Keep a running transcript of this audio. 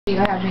You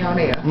gonna have me on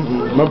there?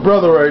 My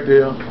brother right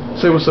there.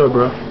 Say what's up,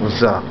 bro.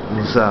 What's up?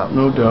 What's up?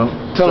 No doubt.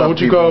 Tell him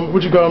what you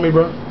call me,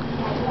 bro.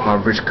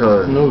 My rich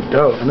cousin. No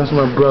doubt. And that's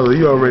my brother.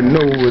 You already know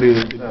who it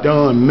is. The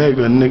Don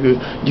Mega, nigga.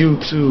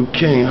 YouTube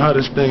King.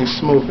 Hottest thing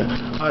smoking.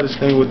 Hottest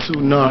thing with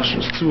 2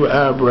 nostrils, 2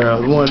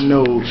 eyebrows, 1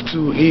 nose,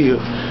 2 ears,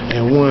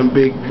 and 1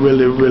 big,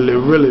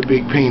 really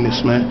big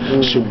penis, man.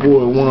 It's your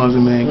boy Wanza,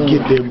 man.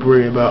 Get that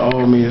bread by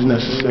all means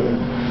necessary.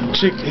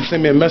 Chick, he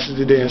sent me a message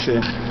today and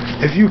said,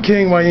 if you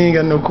king, why you ain't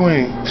got no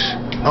queen?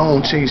 I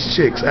don't chase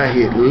chicks, I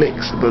hit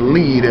licks.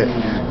 Believe that.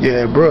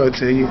 Yeah, bro, I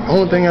tell you,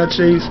 only thing I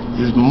chase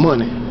is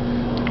money.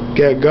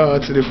 Got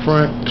God to the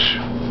front,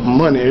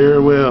 money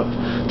everywhere else.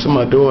 To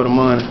my daughter,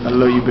 money. I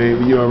love you,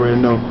 baby. You already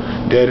know.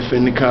 Daddy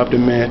finna cop the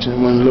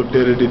mansion. When I looked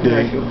at it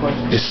today,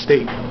 it's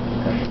state.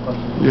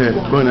 Yeah,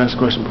 go ahead and ask a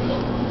question, bro.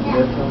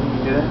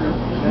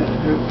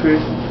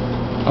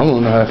 I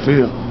don't know how I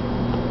feel.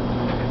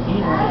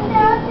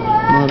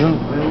 No, I don't.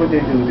 What they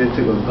do? They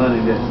took a gun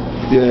and just...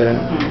 Yeah.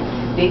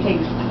 They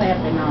take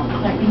clapping on,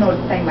 you know the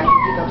thing like you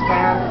pick up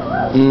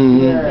sound?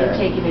 They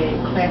take it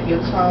and clamp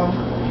your tongue.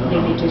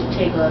 Then they just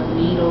take a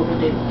needle with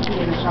the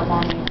pin or something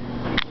on it.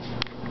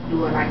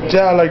 Do it like that.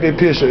 Child, like they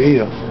pierce your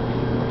ear.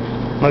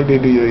 Like they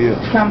do your ear.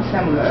 Something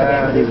similar to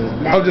that. But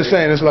it's I'm just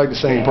saying it's like the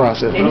same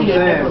process. They do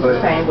your nipples the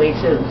same way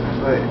too.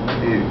 But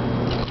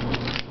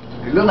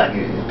it look like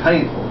it's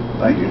painful.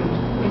 Like it.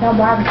 It don't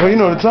bother me. Well, you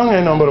know, the tongue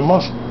ain't nothing but a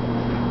muscle.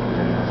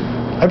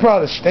 It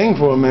probably sting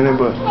for a minute,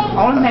 but...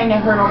 Only thing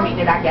that hurt on me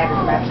that I got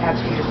is my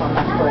tattoos on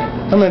my foot.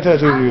 How many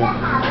tattoos you got?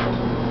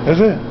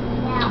 That's it?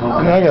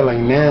 I got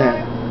like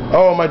 9.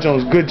 Oh, my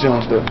Jones, good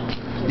Jones though.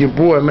 Your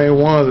boy, man,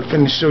 Wanza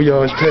finna show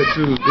y'all his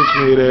tattoos, bitch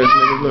made ass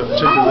nigga. Look,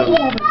 check this out.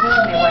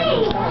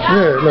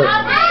 Yeah, look.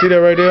 See that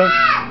right there?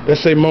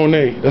 That say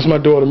Monet. That's my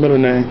daughter's middle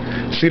name.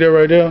 See that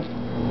right there?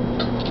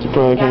 You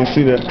probably can't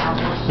see that.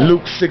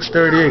 Luke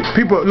 6:38.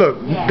 People, look,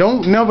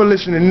 don't never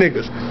listen to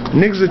niggas.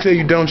 Niggas will tell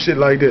you dumb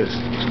shit like this.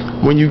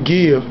 When you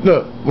give,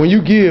 look, when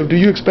you give, do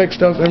you expect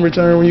stuff in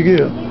return when you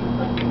give?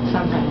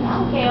 Sometimes. I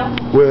don't care.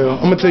 Well,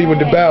 I'm gonna tell you what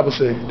the Bible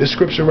says. The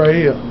scripture right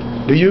here.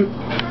 Do you?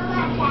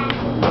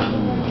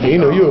 You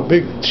know you're a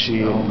big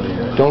shit.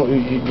 Don't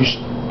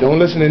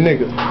listen to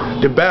niggas.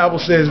 The Bible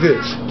says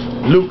this.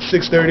 Luke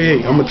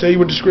 6:38. I'm gonna tell you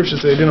what the scripture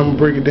says. Then I'm gonna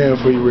break it down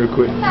for you real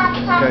quick.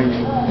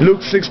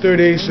 Luke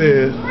 6:38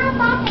 says,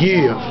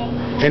 "Give,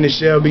 and it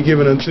shall be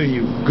given unto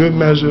you. Good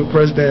measure,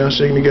 pressed down,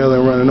 shaken together,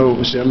 and running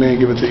over, shall man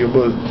give it to your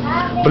bosom."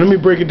 But let me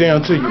break it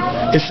down to you.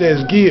 It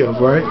says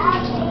give, right?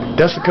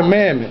 That's a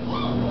commandment.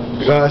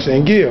 God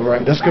saying give,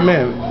 right? That's a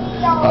commandment.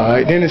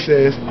 Alright, then it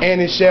says,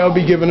 and it shall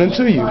be given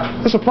unto you.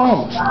 That's a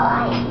promise.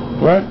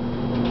 Right?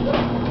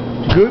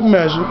 Good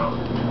measure,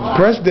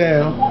 pressed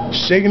down,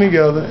 shaken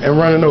together, and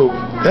running over.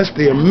 That's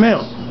the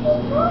amount.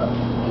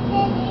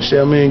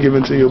 Shall man give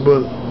unto your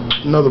bosom.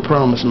 Another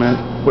promise, man.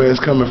 Where it's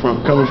coming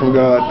from. Coming from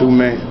God through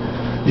man.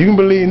 You can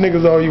believe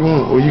niggas all you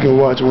want, or you can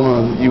watch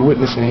one. You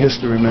witnessing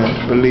history, man.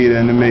 Believe that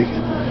in the making.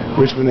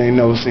 Richmond ain't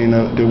never seen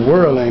nothing. The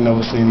world ain't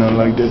never seen nothing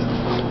like this.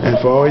 And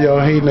for all y'all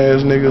hating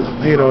ass niggas,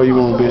 hate all you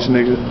want, bitch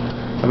nigga.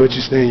 I bet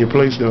you stay in your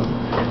place though.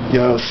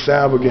 Y'all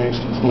cyber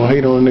gangsters. Gonna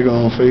hate on a nigga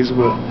on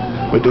Facebook,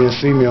 but then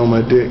see me on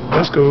my dick.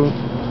 That's cool.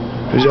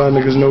 Cause y'all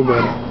niggas know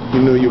better.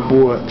 You know your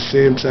boy,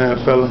 same time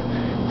fella,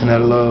 and I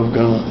love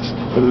guns.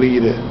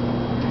 Believe that.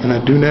 And I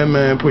do not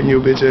mind putting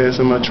your bitch ass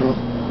in my trunk.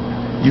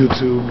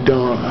 YouTube,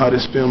 Don,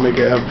 hottest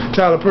filmmaker ever.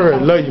 Tyler Perry,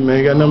 love you,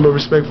 man. Got nothing but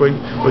respect for you,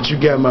 but you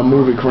got my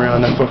movie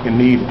crown. I fucking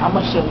need it. I'm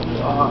gonna show you.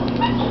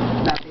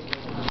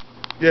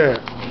 Yeah.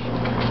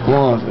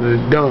 Wanza, the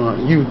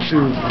Don,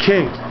 YouTube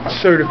King,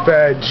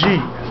 certified G,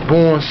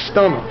 born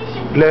stunner.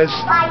 Let's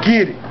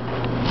get it.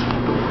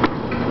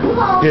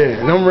 Yeah,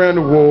 and I'm around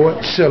the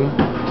ward, chilling.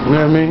 You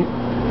know what I mean?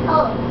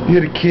 You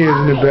hear the kids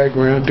in the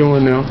background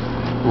doing them.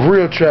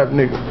 Real trap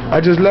nigga. I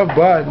just left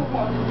Biden.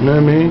 You know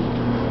what I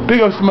mean?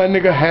 Big ups to my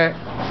nigga Hack.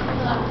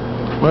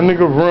 My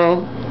nigga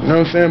Rum. You know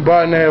what I'm saying?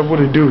 Biden have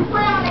what it do.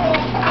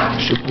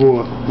 It's your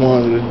boy,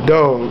 Wanza the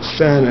dog,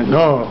 signing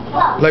off.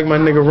 Like my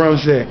nigga Rum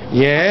said,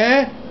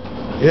 yeah?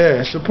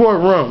 Yeah,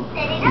 support Rum.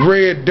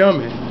 Red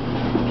Dummy.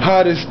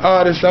 Hottest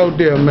artist out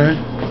there, man.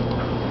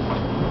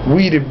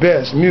 We the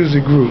best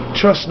music group.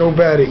 Trust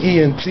nobody,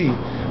 ENT.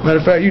 Matter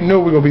of fact, you know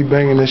we're gonna be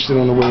banging this shit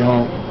on the way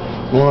home.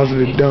 Wanza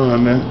the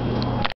Don, man.